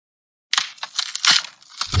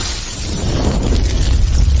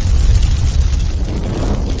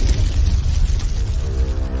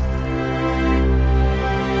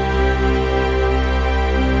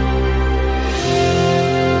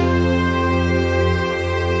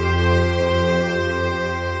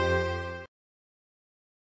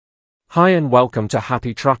Hi and welcome to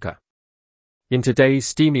Happy Trucker. In today's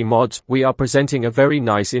steamy mods, we are presenting a very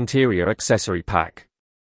nice interior accessory pack.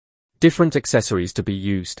 Different accessories to be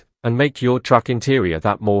used, and make your truck interior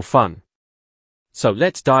that more fun. So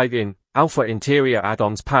let's dive in. Alpha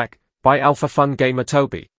Interior-Addons Pack, by Alphafungamer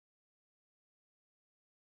Tobi.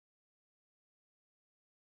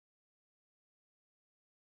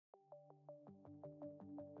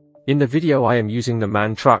 In the video I am using the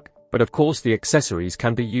MAN truck, but of course the accessories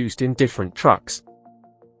can be used in different trucks.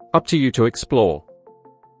 Up to you to explore.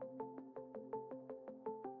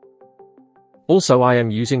 Also I am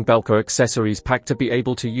using Belka accessories pack to be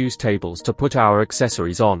able to use tables to put our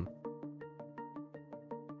accessories on.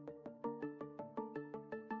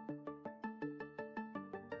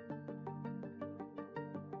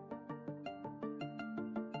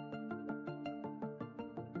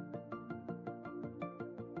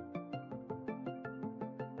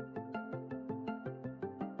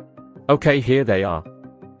 Okay, here they are.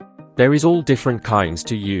 There is all different kinds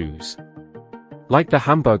to use. Like the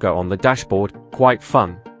hamburger on the dashboard, quite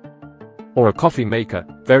fun. Or a coffee maker,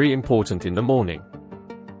 very important in the morning.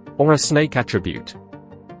 Or a snake attribute.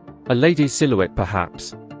 A lady's silhouette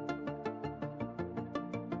perhaps.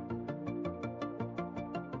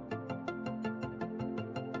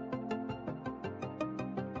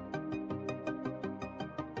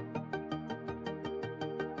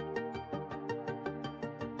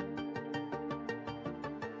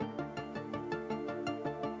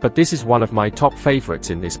 But this is one of my top favorites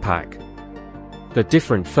in this pack. The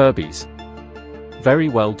different Furbies. Very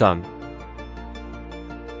well done.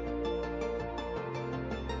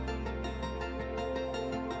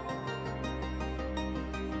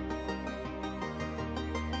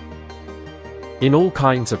 In all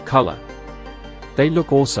kinds of color. They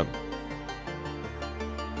look awesome.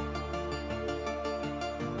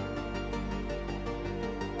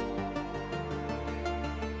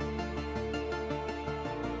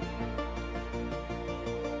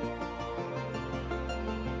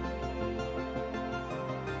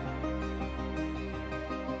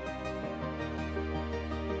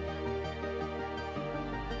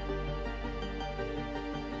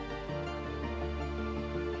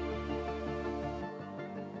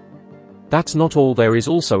 That's not all, there is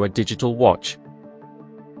also a digital watch.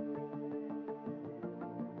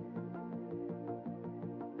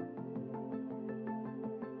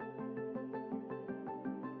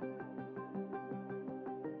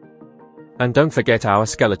 And don't forget our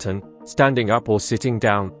skeleton, standing up or sitting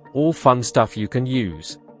down, all fun stuff you can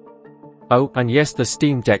use. Oh, and yes, the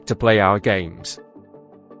Steam Deck to play our games.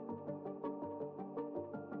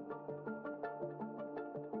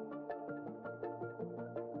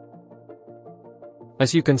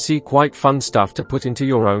 As you can see, quite fun stuff to put into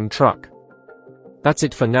your own truck. That's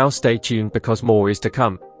it for now, stay tuned because more is to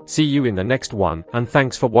come. See you in the next one, and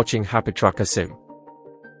thanks for watching Happy Trucker Sim.